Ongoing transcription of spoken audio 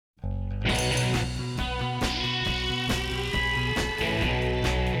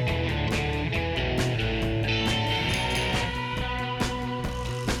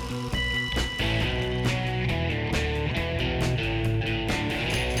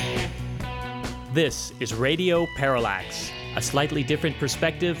This is Radio Parallax, a slightly different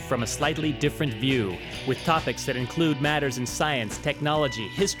perspective from a slightly different view, with topics that include matters in science, technology,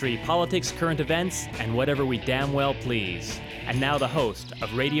 history, politics, current events, and whatever we damn well please. And now the host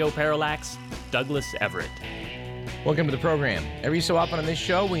of Radio Parallax, Douglas Everett. Welcome to the program. Every so often on this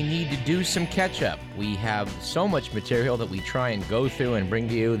show, we need to do some catch-up. We have so much material that we try and go through and bring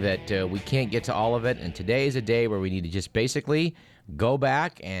to you that we can't get to all of it, and today is a day where we need to just basically go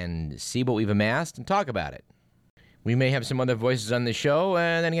back and see what we've amassed and talk about it. We may have some other voices on the show,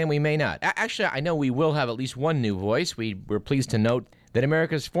 and then again, we may not. Actually, I know we will have at least one new voice. We're pleased to note that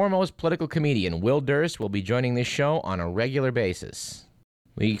America's foremost political comedian, Will Durst, will be joining this show on a regular basis.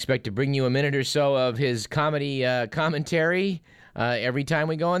 We expect to bring you a minute or so of his comedy commentary every time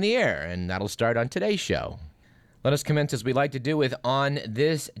we go on the air, and that'll start on today's show. Let us commence, as we like to do, with On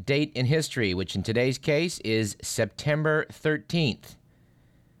This Date in History, which in today's case is September 13th.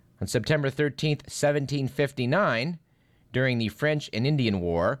 On September 13th, 1759, during the French and Indian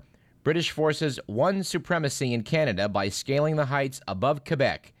War, British forces won supremacy in Canada by scaling the heights above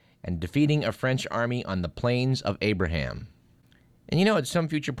Quebec and defeating a French army on the Plains of Abraham. And you know, at some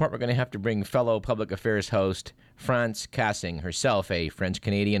future point, we're going to have to bring fellow public affairs host France Cassing, herself a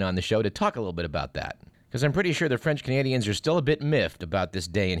French-Canadian, on the show to talk a little bit about that. Because I'm pretty sure the French-Canadians are still a bit miffed about this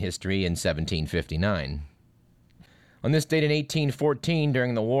day in history in 1759. On this date in 1814,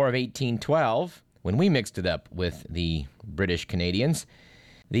 during the War of 1812, when we mixed it up with the British Canadians,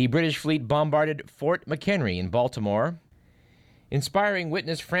 the British fleet bombarded Fort McHenry in Baltimore, inspiring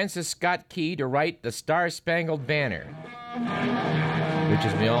witness Francis Scott Key to write the Star-Spangled Banner, which,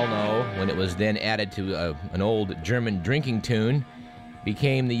 as we all know, when it was then added to an old German drinking tune,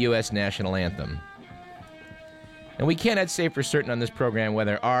 became the U.S. national anthem. And we cannot say for certain on this program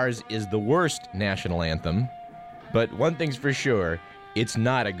whether ours is the worst national anthem, but one thing's for sure, it's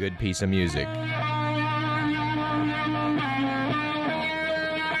not a good piece of music.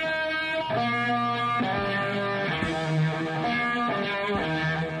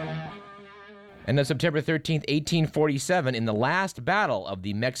 And on September 13th, 1847, in the last battle of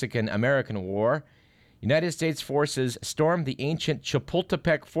the Mexican-American War, United States forces stormed the ancient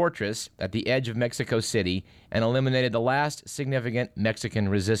Chapultepec Fortress at the edge of Mexico City and eliminated the last significant Mexican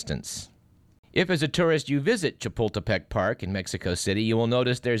resistance. If, as a tourist, you visit Chapultepec Park in Mexico City, you will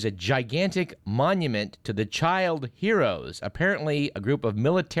notice there's a gigantic monument to the child heroes. Apparently, a group of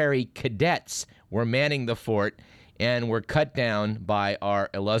military cadets were manning the fort and were cut down by our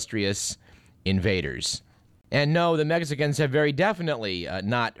illustrious invaders. And no, the Mexicans have very definitely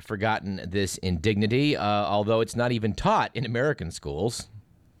not forgotten this indignity, although it's not even taught in American schools.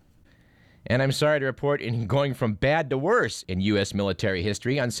 And I'm sorry to report, in going from bad to worse in U.S. military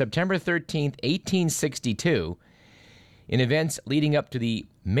history, on September 13th, 1862, in events leading up to the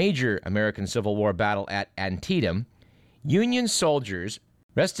major American Civil War battle at Antietam, Union soldiers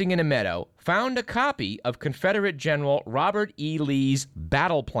resting in a meadow found a copy of Confederate General Robert E. Lee's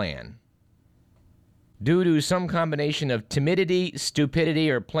battle plan. Due to some combination of timidity, stupidity,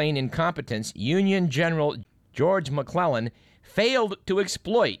 or plain incompetence, Union General George McClellan failed to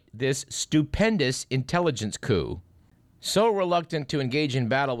exploit this stupendous intelligence coup. So reluctant to engage in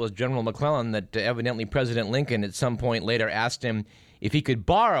battle was General McClellan that evidently President Lincoln at some point later asked him if he could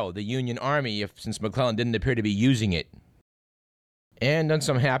borrow the Union Army since McClellan didn't appear to be using it. And on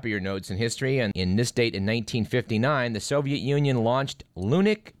some happier notes in history, and in this date in 1959, the Soviet Union launched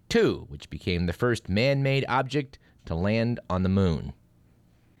Lunik 2, which became the first man-made object to land on the moon.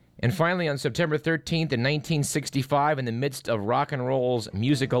 And finally, on September 13th in 1965, in the midst of rock and roll's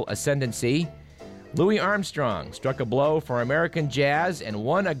musical ascendancy, Louis Armstrong struck a blow for American jazz and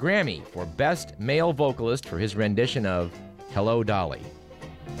won a Grammy for Best Male Vocalist for his rendition of Hello, Dolly.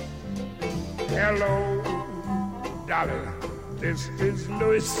 Hello, Dolly. This is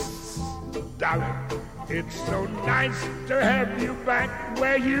Louis, Dolly. It's so nice to have you back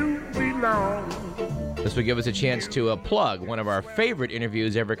where you belong. This will give us a chance to plug one of our favorite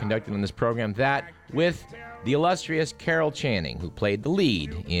interviews ever conducted on this program, that with the illustrious Carol Channing, who played the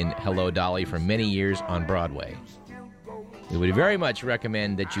lead in Hello, Dolly for many years on Broadway. We would very much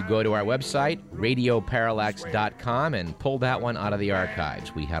recommend that you go to our website, radioparallax.com, and pull that one out of the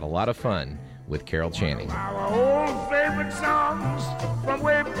archives. We had a lot of fun with Carol Channing. Our old favorite songs from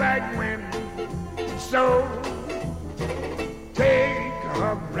way back when. So take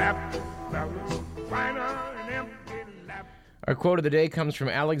a rap, fellas, find an empty lap. Our quote of the day comes from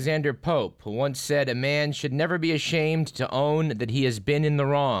Alexander Pope, who once said, "A man should never be ashamed to own that he has been in the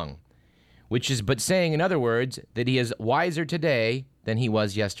wrong," which is but saying, in other words, that he is wiser today than he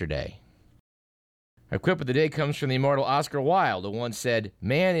was yesterday. Our quip of the day comes from the immortal Oscar Wilde, who once said,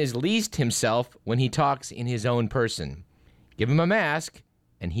 "Man is least himself when he talks in his own person. Give him a mask,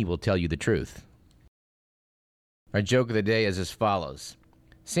 and he will tell you the truth." Our joke of the day is as follows.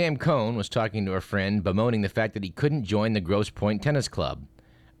 Sam Cohn was talking to a friend, bemoaning the fact that he couldn't join the Grosse Pointe Tennis Club.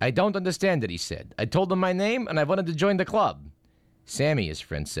 "I don't understand it," he said. "I told them my name, and I wanted to join the club." "Sammy," his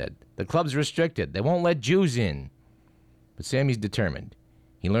friend said, "the club's restricted. They won't let Jews in." But Sammy's determined.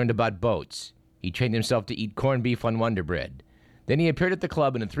 He learned about boats. He trained himself to eat corned beef on Wonder Bread. Then he appeared at the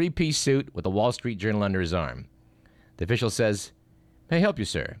club in a three-piece suit with a Wall Street Journal under his arm. The official says, "May I help you,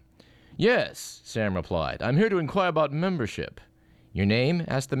 sir?" "Yes," Sam replied. "I'm here to inquire about membership." "Your name?"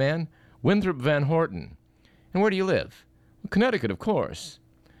 asked the man. "Winthrop Van Horton." "And where do you live?" "Connecticut, of course."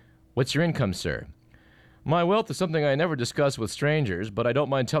 "What's your income, sir?" "My wealth is something I never discuss with strangers, but I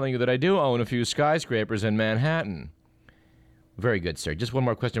don't mind telling you that I do own a few skyscrapers in Manhattan." "Very good, sir. Just one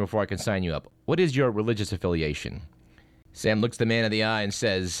more question before I can sign you up. What is your religious affiliation?" Sam looks the man in the eye and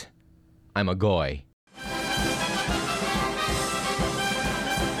says, "I'm a goy."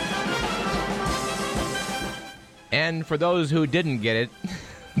 And for those who didn't get it,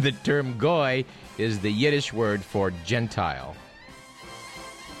 the term goy is the Yiddish word for Gentile.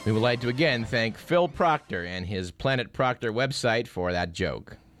 We would like to again thank Phil Proctor and his Planet Proctor website for that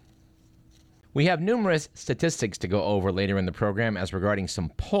joke. We have numerous statistics to go over later in the program as regarding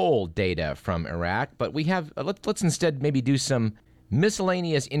some poll data from Iraq, but we have let's instead maybe do some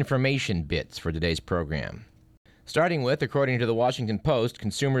miscellaneous information bits for today's program. Starting with, according to the Washington Post,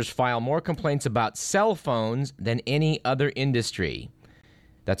 consumers file more complaints about cell phones than any other industry.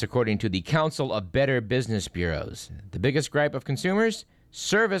 That's according to the Council of Better Business Bureaus. The biggest gripe of consumers?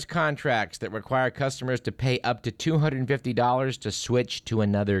 Service contracts that require customers to pay up to $250 to switch to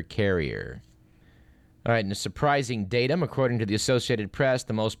another carrier. All right, in a surprising datum, according to the Associated Press,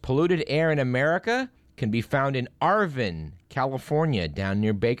 the most polluted air in America can be found in Arvin, California, down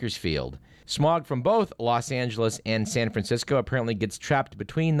near Bakersfield. Smog from both Los Angeles and San Francisco apparently gets trapped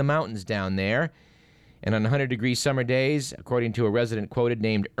between the mountains down there. And on 100-degree summer days, according to a resident quoted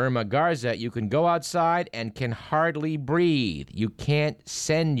named Irma Garza, you can go outside and can hardly breathe. You can't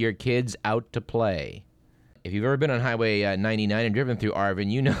send your kids out to play. If you've ever been on Highway 99 and driven through Arvin,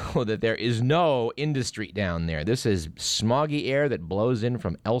 you know that there is no industry down there. This is smoggy air that blows in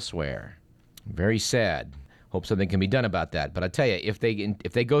from elsewhere. Very sad. Hope something can be done about that. But I tell you, if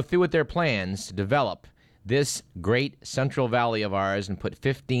they go through with their plans to develop this great Central Valley of ours and put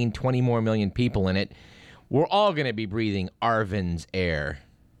 15, 20 more million people in it, we're all going to be breathing Arvin's air.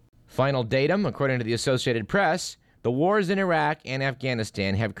 Final datum, according to the Associated Press, the wars in Iraq and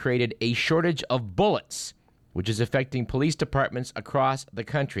Afghanistan have created a shortage of bullets, which is affecting police departments across the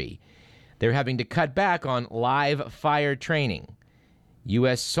country. They're having to cut back on live fire training.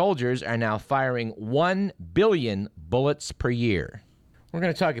 U.S. soldiers are now firing 1 billion bullets per year. We're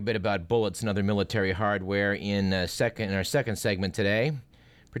going to talk a bit about bullets and other military hardware in our second segment today,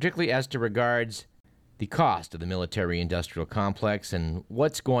 particularly as to regards the cost of the military-industrial complex and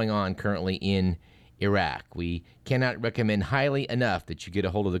what's going on currently in Iraq. We cannot recommend highly enough that you get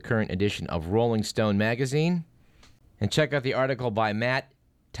a hold of the current edition of Rolling Stone magazine and check out the article by Matt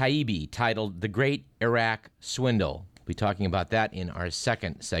Taibbi titled The Great Iraq Swindle. We'll be talking about that in our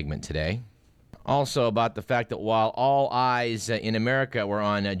second segment today. Also about the fact that while all eyes in America were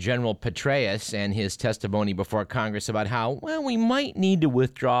on General Petraeus and his testimony before Congress about how, well, we might need to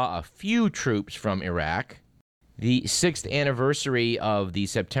withdraw a few troops from Iraq, the 6th anniversary of the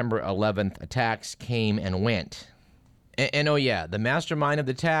September 11th attacks came and went. And oh yeah, the mastermind of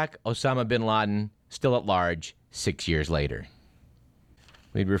the attack, Osama bin Laden, still at large 6 years later.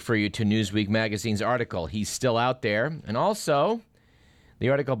 We'd refer you to Newsweek magazine's article, He's Still Out There, and also the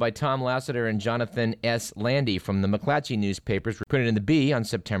article by Tom Lassiter and Jonathan S. Landy from the McClatchy newspapers printed in the Bee on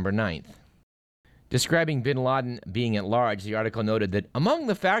September 9th. Describing bin Laden being at large, the article noted that among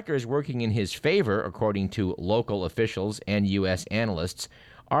the factors working in his favor, according to local officials and U.S. analysts,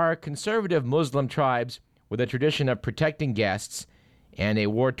 are conservative Muslim tribes with a tradition of protecting guests and a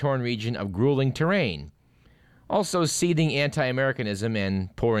war-torn region of grueling terrain. Also seething anti-Americanism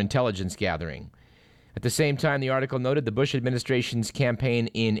and poor intelligence gathering. At the same time, the article noted the Bush administration's campaign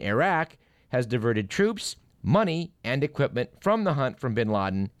in Iraq has diverted troops, money, and equipment from the hunt for bin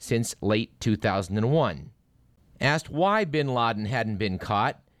Laden since late 2001. Asked why bin Laden hadn't been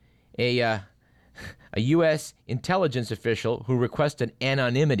caught, a U.S. intelligence official who requested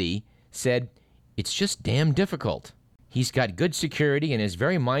anonymity said, "It's just damn difficult. He's got good security and is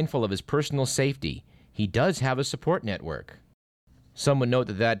very mindful of his personal safety. He does have a support network." Some would note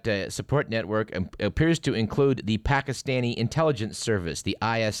that support network appears to include the Pakistani intelligence service, the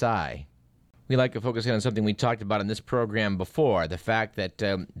ISI. we like to focus in on something we talked about in this program before, the fact that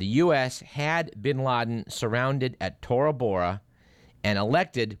the U.S. had bin Laden surrounded at Tora Bora and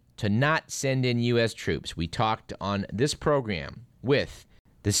elected to not send in U.S. troops. We talked on this program with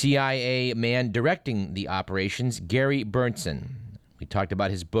the CIA man directing the operations, Gary Berntsen. We talked about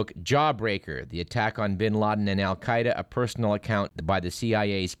his book, Jawbreaker, The Attack on Bin Laden and Al-Qaeda, a personal account by the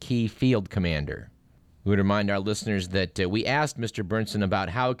CIA's key field commander. We would remind our listeners that we asked Mr. Berntsen about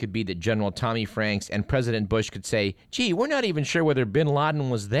how it could be that General Tommy Franks and President Bush could say, gee, we're not even sure whether bin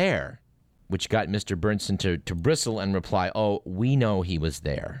Laden was there, which got Mr. Berntsen to bristle and reply, oh, we know he was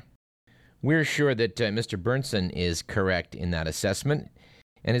there. We're sure that Mr. Berntsen is correct in that assessment,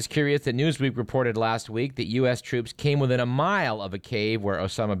 and it's curious that Newsweek reported last week that U.S. troops came within a mile of a cave where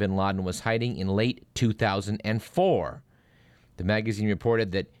Osama bin Laden was hiding in late 2004. The magazine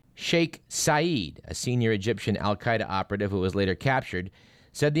reported that Sheikh Saeed, a senior Egyptian al-Qaeda operative who was later captured,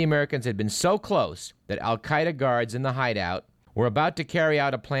 said the Americans had been so close that al-Qaeda guards in the hideout were about to carry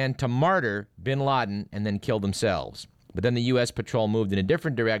out a plan to martyr bin Laden and then kill themselves. But then the U.S. patrol moved in a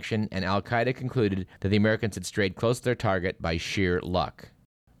different direction, and al-Qaeda concluded that the Americans had strayed close to their target by sheer luck.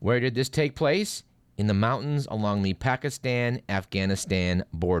 Where did this take place? In the mountains along the Pakistan-Afghanistan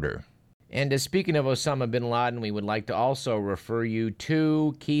border. And speaking of Osama bin Laden, we would like to also refer you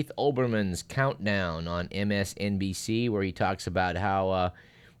to Keith Olbermann's Countdown on MSNBC, where he talks about how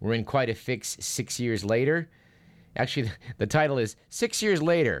we're in quite a fix 6 years later. Actually, the title is 6 Years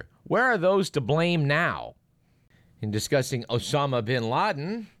Later, Where Are Those to Blame Now? In discussing Osama bin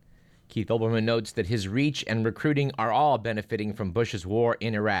Laden, Keith Olbermann notes that his reach and recruiting are all benefiting from Bush's war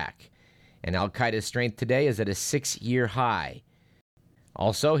in Iraq, and al-Qaeda's strength today is at a 6-year high.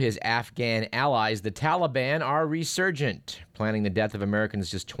 Also, his Afghan allies, the Taliban, are resurgent, planning the death of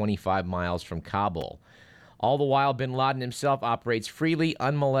Americans just 25 miles from Kabul. All the while, bin Laden himself operates freely,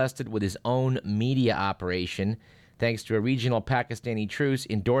 unmolested, with his own media operation, thanks to a regional Pakistani truce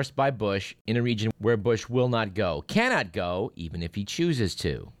endorsed by Bush in a region where Bush will not go, cannot go, even if he chooses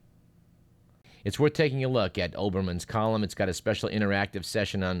to. It's worth taking a look at Olbermann's column. It's got a special interactive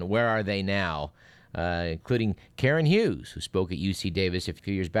session on Where Are They Now?, including Karen Hughes, who spoke at UC Davis a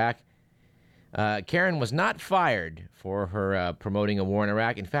few years back. Karen was not fired for her promoting a war in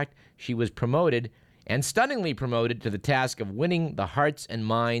Iraq. In fact, she was promoted, and stunningly promoted, to the task of winning the hearts and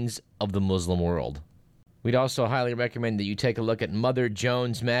minds of the Muslim world. We'd also highly recommend that you take a look at Mother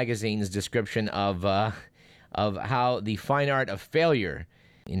Jones Magazine's description of how the fine art of failure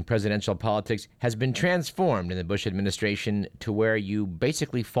in presidential politics has been transformed in the Bush administration to where you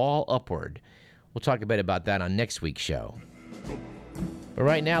basically fall upward. We'll talk a bit about that on next week's show. But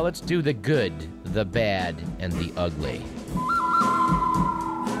right now, let's do the good, the bad, and the ugly.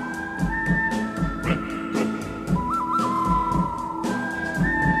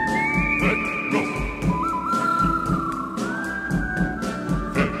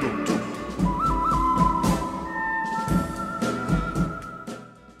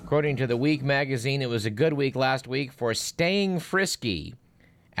 According to The Week magazine, it was a good week last week for staying frisky,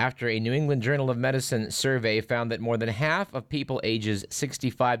 after a New England Journal of Medicine survey found that more than half of people ages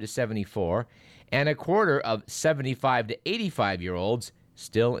 65 to 74 and a quarter of 75 to 85-year-olds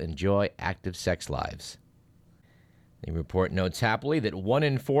still enjoy active sex lives. The report notes happily that 1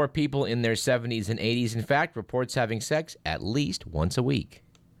 in 4 people in their 70s and 80s, in fact, reports having sex at least once a week.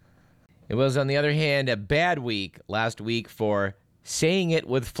 It was, on the other hand, a bad week last week for saying it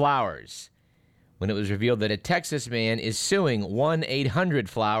with flowers, when it was revealed that a Texas man is suing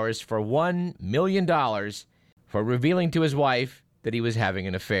 1-800-Flowers for $1 million for revealing to his wife that he was having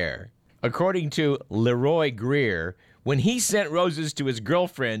an affair. According to Leroy Greer, when he sent roses to his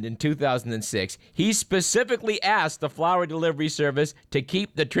girlfriend in 2006, he specifically asked the flower delivery service to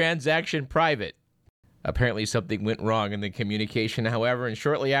keep the transaction private. Apparently something went wrong in the communication, however, and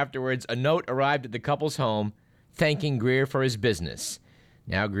shortly afterwards, a note arrived at the couple's home thanking Greer for his business.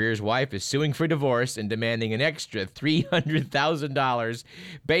 Now Greer's wife is suing for divorce and demanding an extra $300,000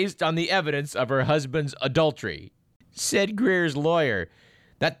 based on the evidence of her husband's adultery. Said Greer's lawyer,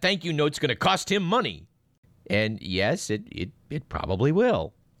 that thank you note's going to cost him money. And yes, it probably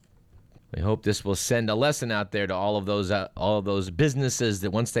will. We hope this will send a lesson out there to all of those businesses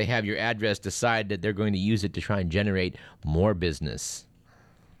that once they have your address decide that they're going to use it to try and generate more business.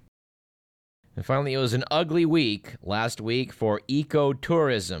 And finally, it was an ugly week last week for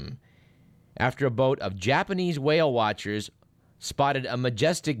ecotourism, after a boat of Japanese whale watchers spotted a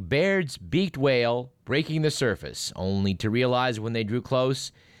majestic Baird's beaked whale breaking the surface, only to realize when they drew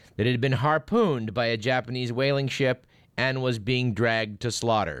close that it had been harpooned by a Japanese whaling ship and was being dragged to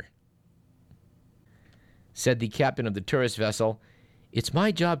slaughter. Said the captain of the tourist vessel, It's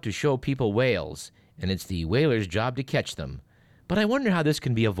my job to show people whales, and it's the whalers' job to catch them. But I wonder how this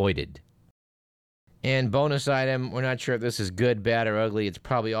can be avoided. And bonus item, we're not sure if this is good, bad, or ugly. It's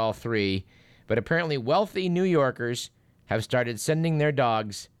probably all three. But apparently wealthy New Yorkers have started sending their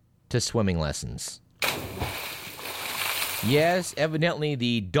dogs to swimming lessons. Yes, evidently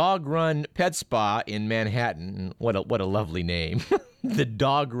the Dog Run Pet Spa in Manhattan, what a lovely name, the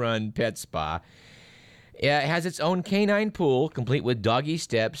Dog Run Pet Spa, has its own canine pool, complete with doggy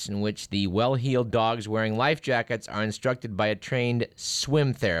steps, in which the well-heeled dogs wearing life jackets are instructed by a trained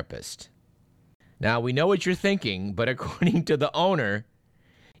swim therapist. Now, we know what you're thinking, but according to the owner,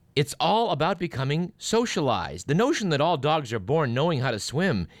 it's all about becoming socialized. The notion that all dogs are born knowing how to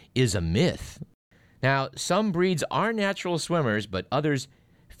swim is a myth. Now, some breeds are natural swimmers, but others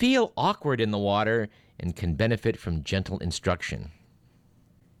feel awkward in the water and can benefit from gentle instruction.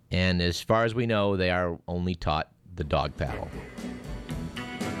 And as far as we know, they are only taught the dog paddle.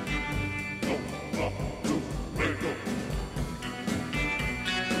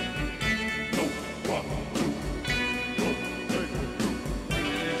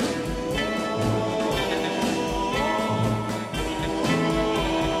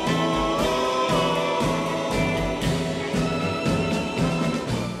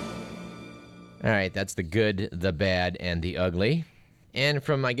 All right, that's the good, the bad, and the ugly. And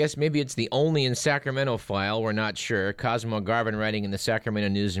from, I guess maybe it's the only in Sacramento file, we're not sure, Cosmo Garvin, writing in the Sacramento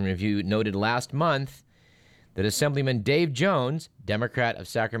News and Review, noted last month that Assemblyman Dave Jones, Democrat of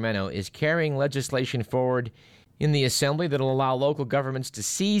Sacramento, is carrying legislation forward in the Assembly that will allow local governments to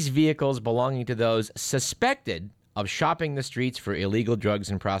seize vehicles belonging to those suspected of shopping the streets for illegal drugs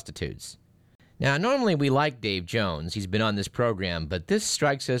and prostitutes. Now, normally we like Dave Jones. He's been on this program, but this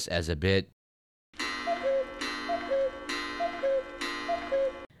strikes us as a bit...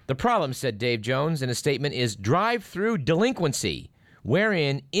 The problem, said Dave Jones in a statement, is drive-through delinquency,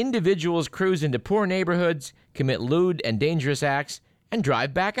 wherein individuals cruise into poor neighborhoods, commit lewd and dangerous acts, and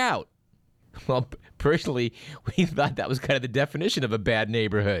drive back out. Well, personally, we thought that was kind of the definition of a bad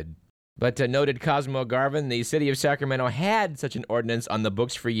neighborhood. But noted Cosmo Garvin, the city of Sacramento had such an ordinance on the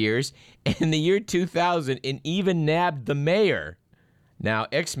books for years, and in the year 2000, it even nabbed the mayor, now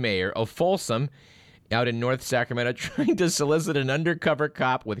ex-mayor of Folsom, out in North Sacramento, trying to solicit an undercover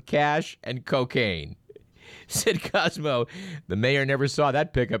cop with cash and cocaine. Said Cosmo, the mayor never saw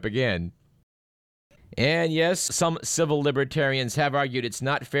that pickup again. And yes, some civil libertarians have argued it's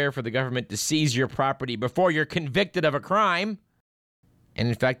not fair for the government to seize your property before you're convicted of a crime. And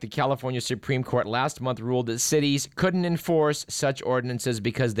in fact, the California Supreme Court last month ruled that cities couldn't enforce such ordinances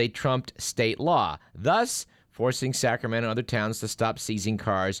because they trumped state law, thus forcing Sacramento and other towns to stop seizing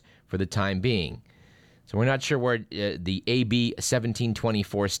cars for the time being. So we're not sure where the AB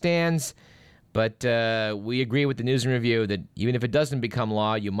 1724 stands, but we agree with the News and Review that even if it doesn't become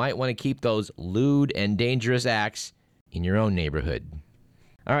law, you might want to keep those lewd and dangerous acts in your own neighborhood.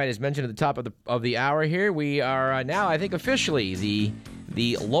 All right, as mentioned at the top of the hour here, we are now, I think, officially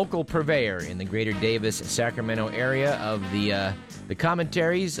the local purveyor in the greater Davis-Sacramento area of the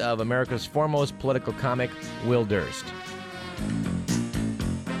commentaries of America's foremost political comic, Will Durst.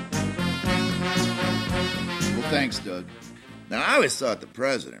 Thanks, Doug. Now, I always thought the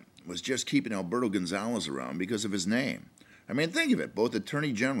president was just keeping Alberto Gonzales around because of his name. I mean, think of it. Both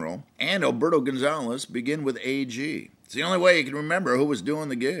Attorney General and Alberto Gonzales begin with AG. It's the only way you can remember who was doing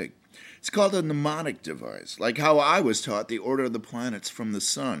the gig. It's called a mnemonic device, like how I was taught the order of the planets from the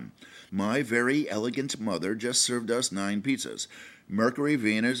sun. My very elegant mother just served us 9 pizzas. Mercury,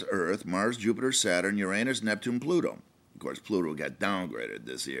 Venus, Earth, Mars, Jupiter, Saturn, Uranus, Neptune, Pluto. Of course, Pluto got downgraded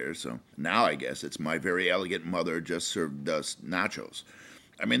this year, so now I guess it's my very elegant mother just served us nachos.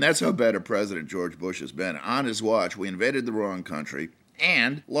 I mean, that's how bad a president George Bush has been. On his watch, we invaded the wrong country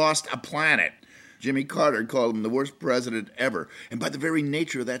and lost a planet. Jimmy Carter called him the worst president ever. And by the very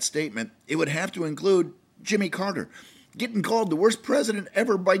nature of that statement, it would have to include Jimmy Carter. Getting called the worst president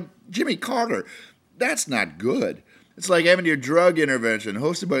ever by Jimmy Carter, that's not good. It's like having your drug intervention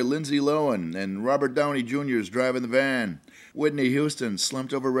hosted by Lindsay Lohan and Robert Downey Jr. is driving the van. Whitney Houston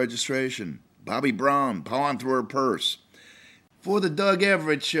slumped over registration. Bobby Brown pawing through her purse. For the Doug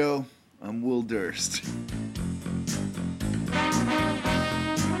Everett Show, I'm Will Durst.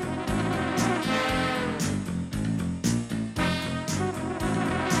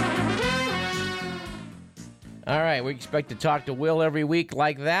 All right, we expect to talk to Will every week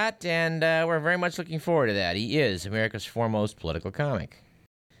like that, and we're very much looking forward to that. He is America's foremost political comic.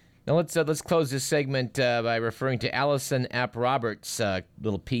 Now let's close this segment by referring to Allison App Roberts'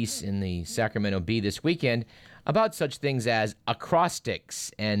 little piece in the Sacramento Bee this weekend about such things as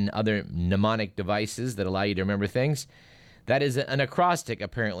acrostics and other mnemonic devices that allow you to remember things. That is an acrostic,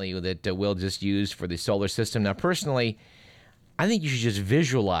 apparently, that Will just used for the solar system. Now, personally, I think you should just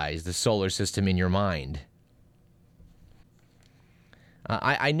visualize the solar system in your mind.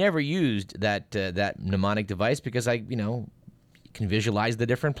 I never used that mnemonic device because you can visualize the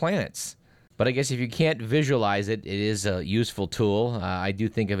different planets. But I guess if you can't visualize it, it is a useful tool. I do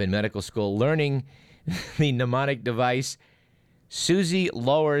think of in medical school learning the mnemonic device. Susie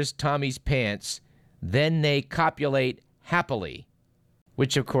lowers Tommy's pants, then they copulate happily,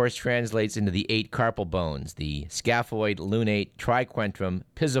 which of course translates into the 8 carpal bones, the scaphoid, lunate, triquetrum,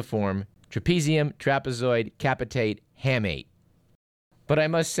 pisiform, trapezium, trapezoid, capitate, hamate. But I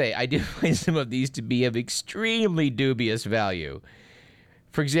must say, I do find some of these to be of extremely dubious value.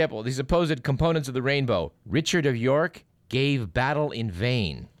 For example, the supposed components of the rainbow. Richard of York gave battle in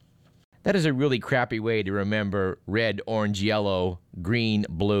vain. That is a really crappy way to remember red, orange, yellow, green,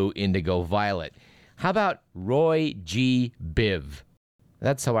 blue, indigo, violet. How about Roy G. Biv?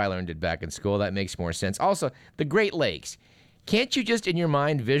 That's how I learned it back in school. That makes more sense. Also, the Great Lakes. Can't you just in your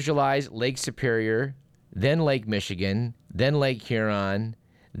mind visualize Lake Superior, then Lake Michigan, then Lake Huron,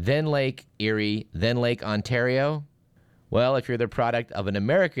 then Lake Erie, then Lake Ontario? Well, if you're the product of an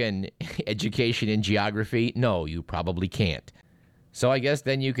American education in geography, no, you probably can't. So I guess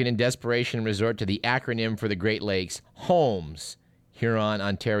then you can, in desperation, resort to the acronym for the Great Lakes, HOMES, Huron,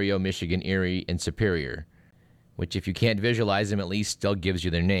 Ontario, Michigan, Erie, and Superior, which if you can't visualize them, at least still gives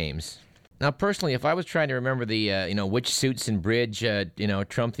you their names. Now, personally, if I was trying to remember the, which suits and bridge,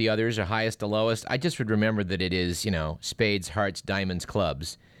 trump the others or highest to lowest, I just would remember that it is, spades, hearts, diamonds,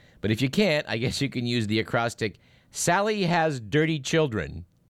 clubs. But if you can't, I guess you can use the acrostic, Sally has dirty children.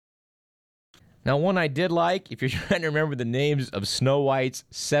 Now, one I did like, if you're trying to remember the names of Snow White's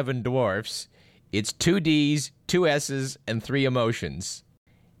 7 dwarfs, it's 2 D's, 2 S's, and 3 emotions.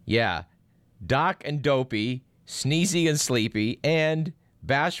 Yeah, Doc and Dopey, Sneezy and Sleepy, and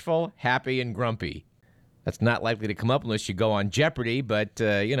Bashful, Happy, and Grumpy. That's not likely to come up unless you go on Jeopardy, but,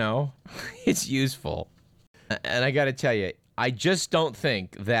 it's useful. And I gotta tell you, I just don't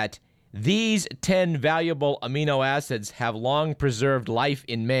think that these 10 valuable amino acids have long preserved life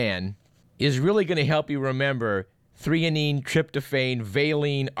in man is really going to help you remember threonine, tryptophan,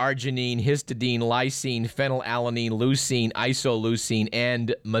 valine, arginine, histidine, lysine, phenylalanine, leucine, isoleucine,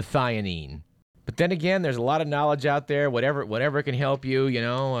 and methionine. But then again, there's a lot of knowledge out there, whatever can help you,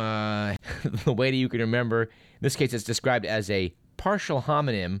 the way that you can remember. In this case, it's described as a partial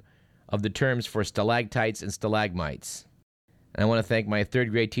homonym of the terms for stalactites and stalagmites. And I want to thank my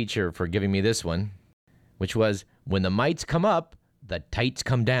 3rd grade teacher for giving me this one, which was, when the mites come up, the tights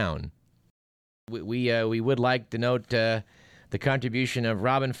come down. We would like to note the contribution of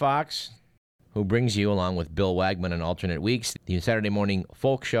Robin Fox, who brings you, along with Bill Wagman on alternate weeks, the Saturday morning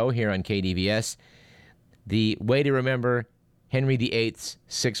folk show here on KDVS, the way to remember Henry VIII's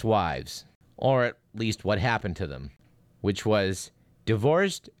 6 wives, or at least what happened to them, which was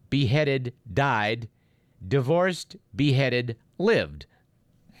divorced, beheaded, died, divorced, beheaded, lived.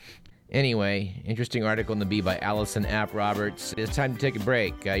 Anyway, interesting article in the Bee by Allison App Roberts. It's time to take a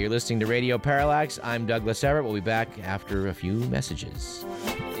break. You're listening to Radio Parallax. I'm Douglas Everett. We'll be back after a few messages.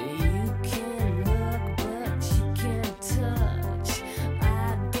 You can look, but you can't touch.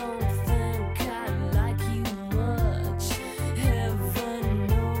 I don't think I like you much. Heaven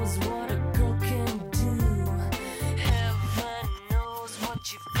knows what a girl can do. Heaven knows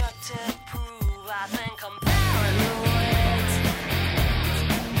what you've got to prove. I think I'm